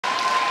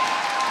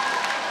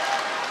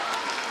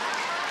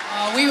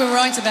Oh, we were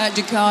right about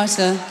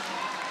Jakarta.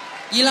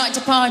 You like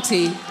to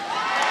party?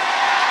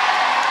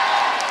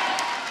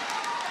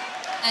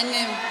 And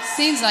it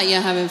seems like you're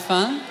having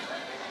fun.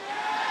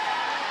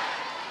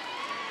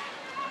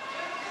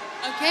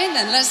 Okay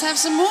then, let's have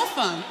some more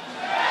fun.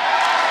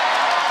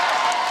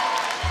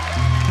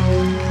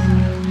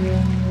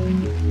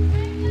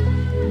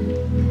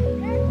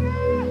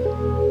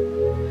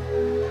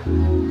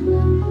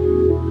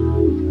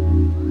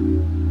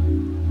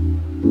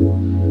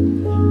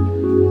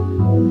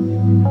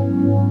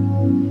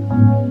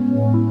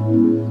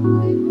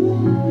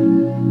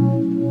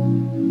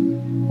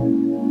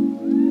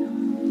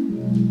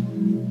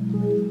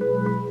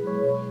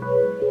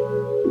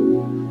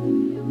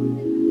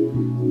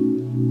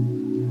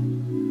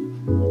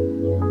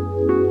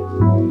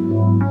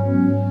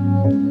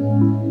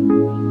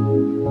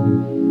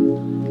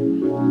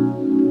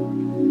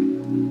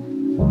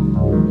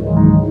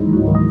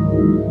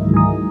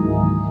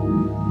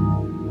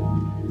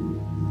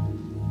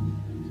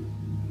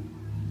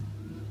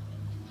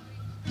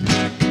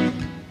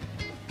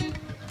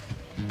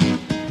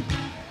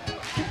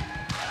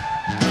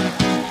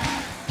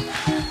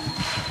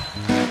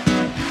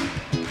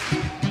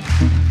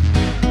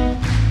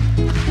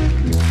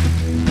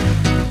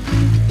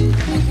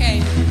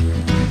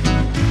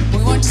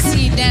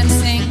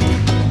 Dancing,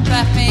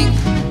 clapping,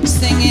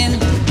 singing.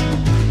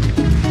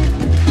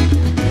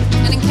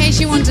 And in case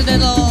you want a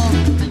little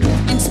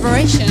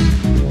inspiration,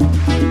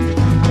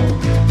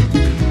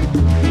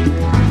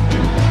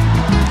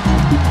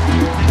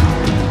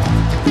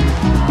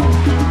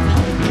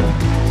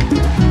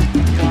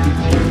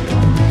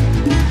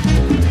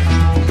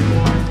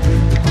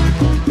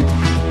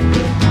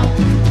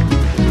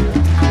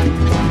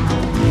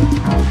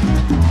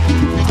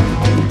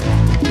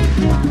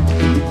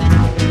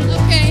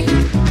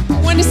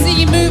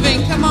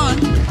 moving, come on.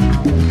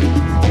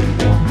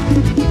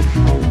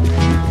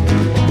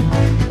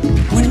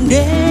 When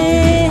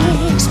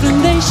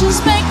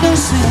explanations make no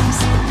sense,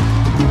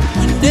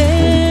 when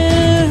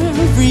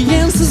every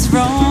answer's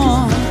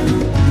wrong,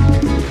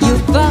 you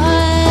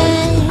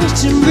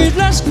fight and read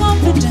lost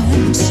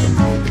confidence,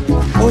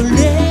 all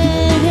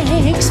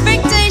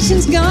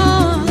expectations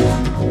gone.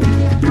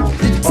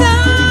 The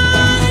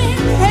time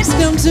has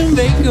come to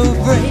make or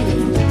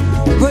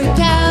break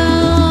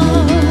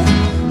out.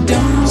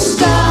 Don't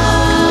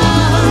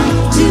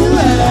stop to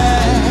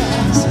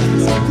ask.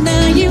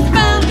 Now you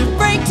found a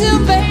break to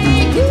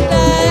make it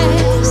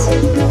last.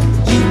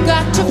 You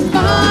got to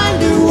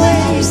find a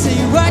way. Say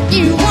what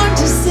you want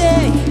to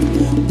say.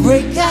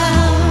 Break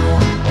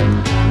out.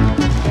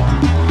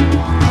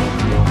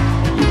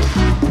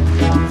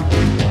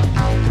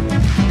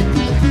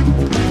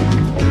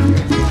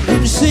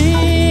 And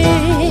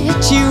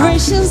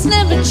situations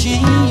never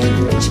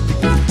change.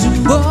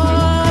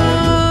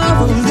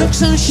 Tomorrow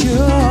looks unsure.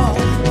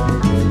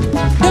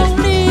 Don't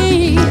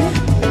leave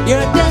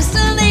your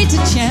destiny to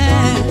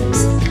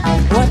chance.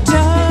 What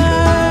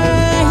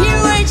are you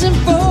waiting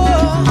for?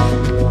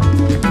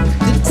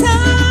 The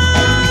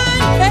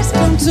time has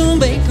come to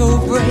make or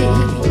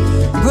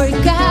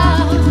break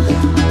out.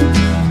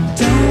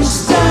 Don't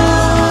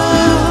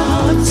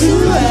stop to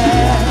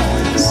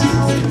ask.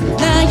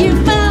 Now you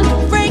found a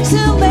break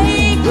to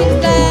make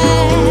it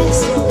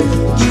last.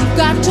 You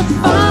got to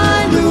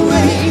find a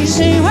way.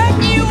 Say what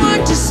you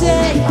want to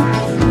say.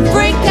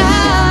 Break out.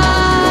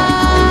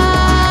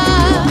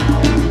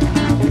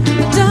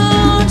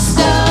 Don't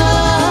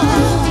stop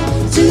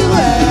to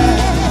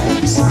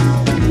ask.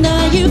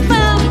 Now you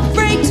found a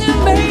break to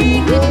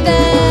make it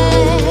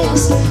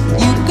last.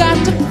 You got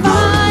to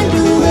find a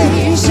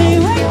way. Say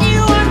what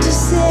you want to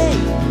say.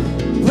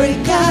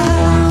 Break out.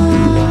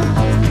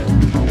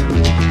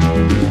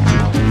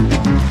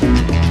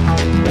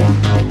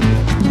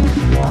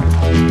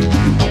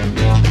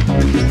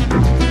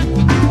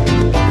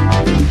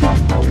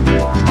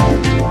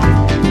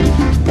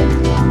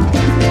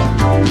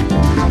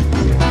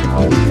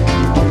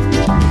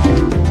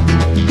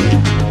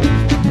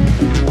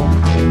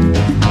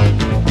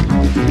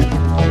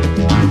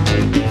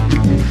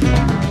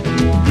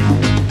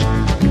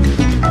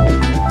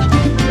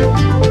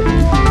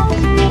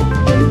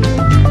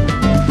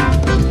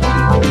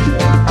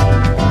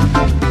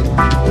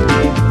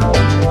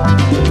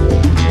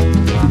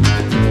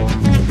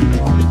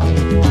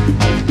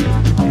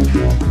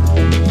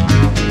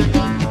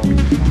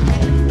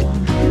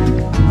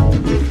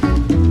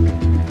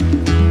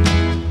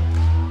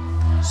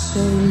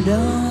 So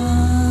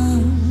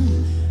long,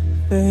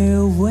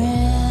 farewell.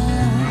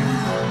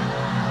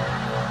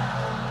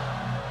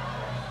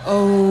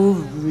 Au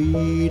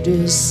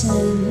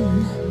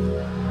redesan,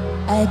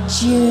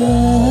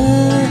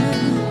 adieu.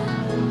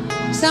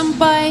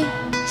 Sampai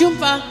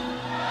jumpa.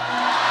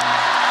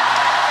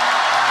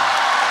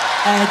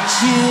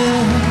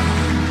 Adieu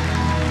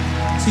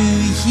to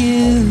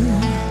you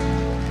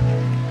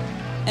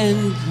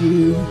and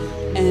you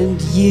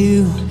and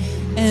you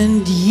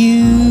and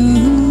you.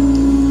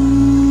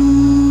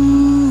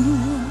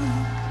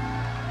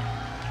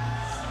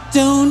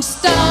 Don't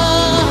stop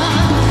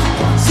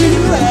to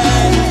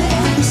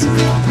ask.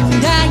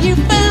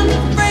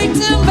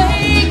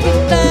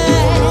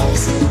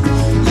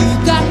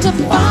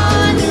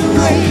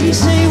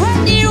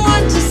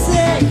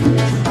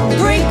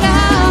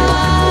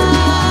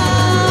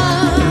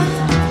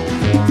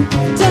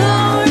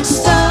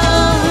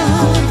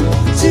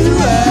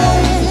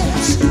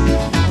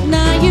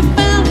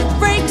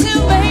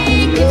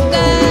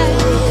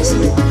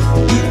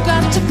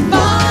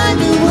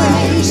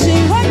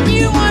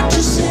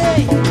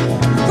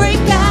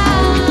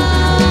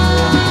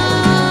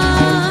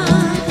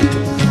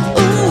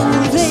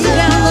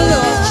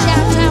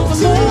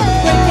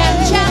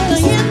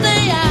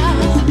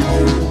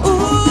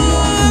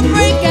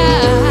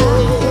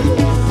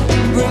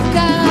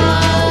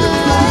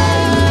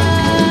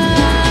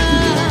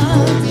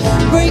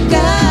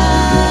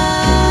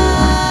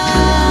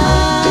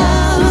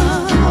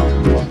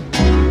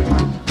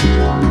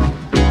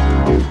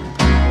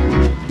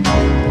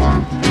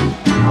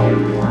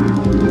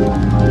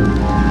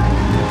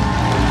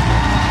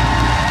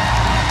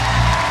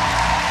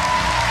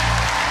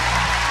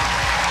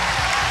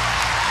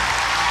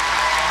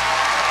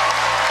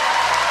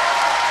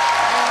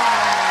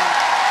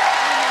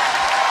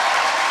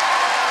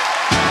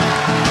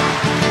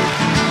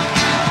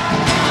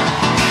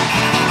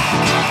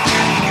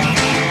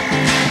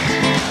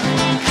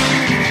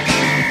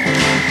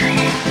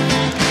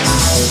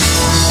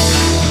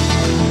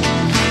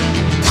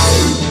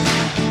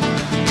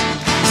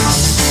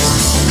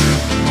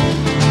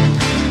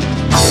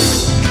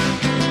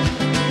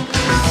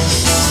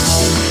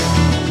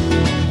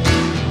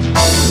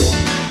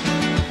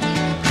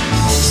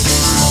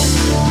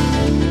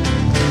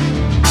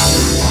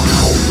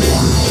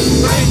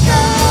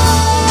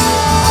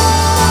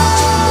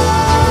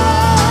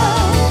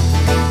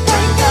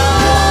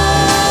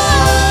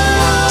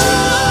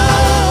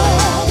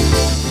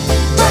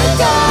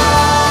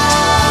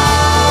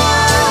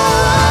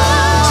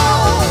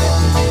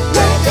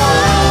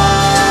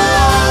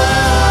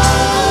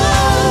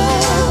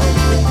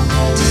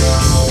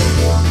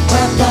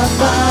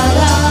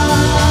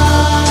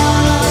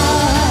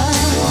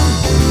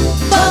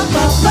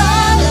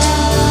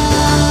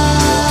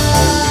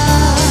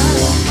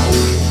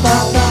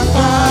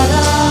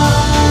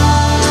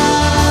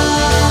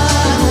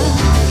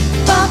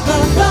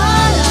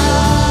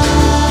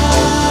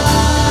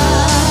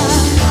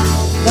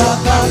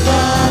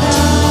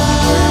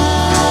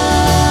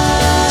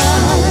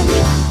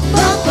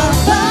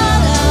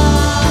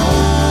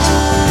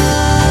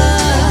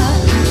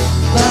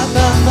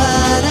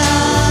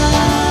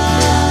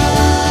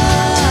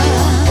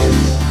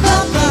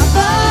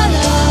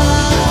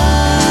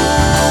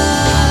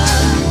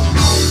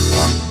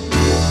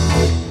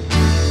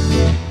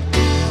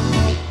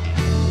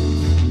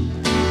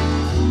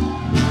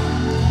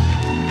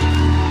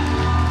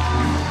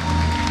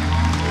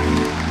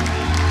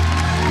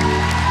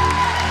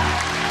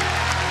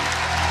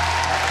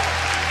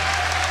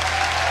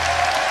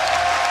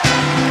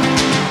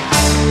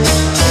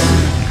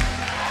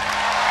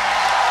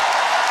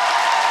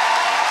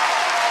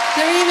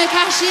 Terima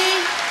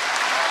kasih.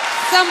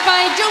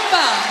 Sampai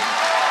jumpa.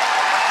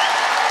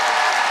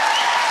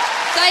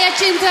 Saya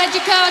cinta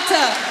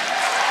Jakarta.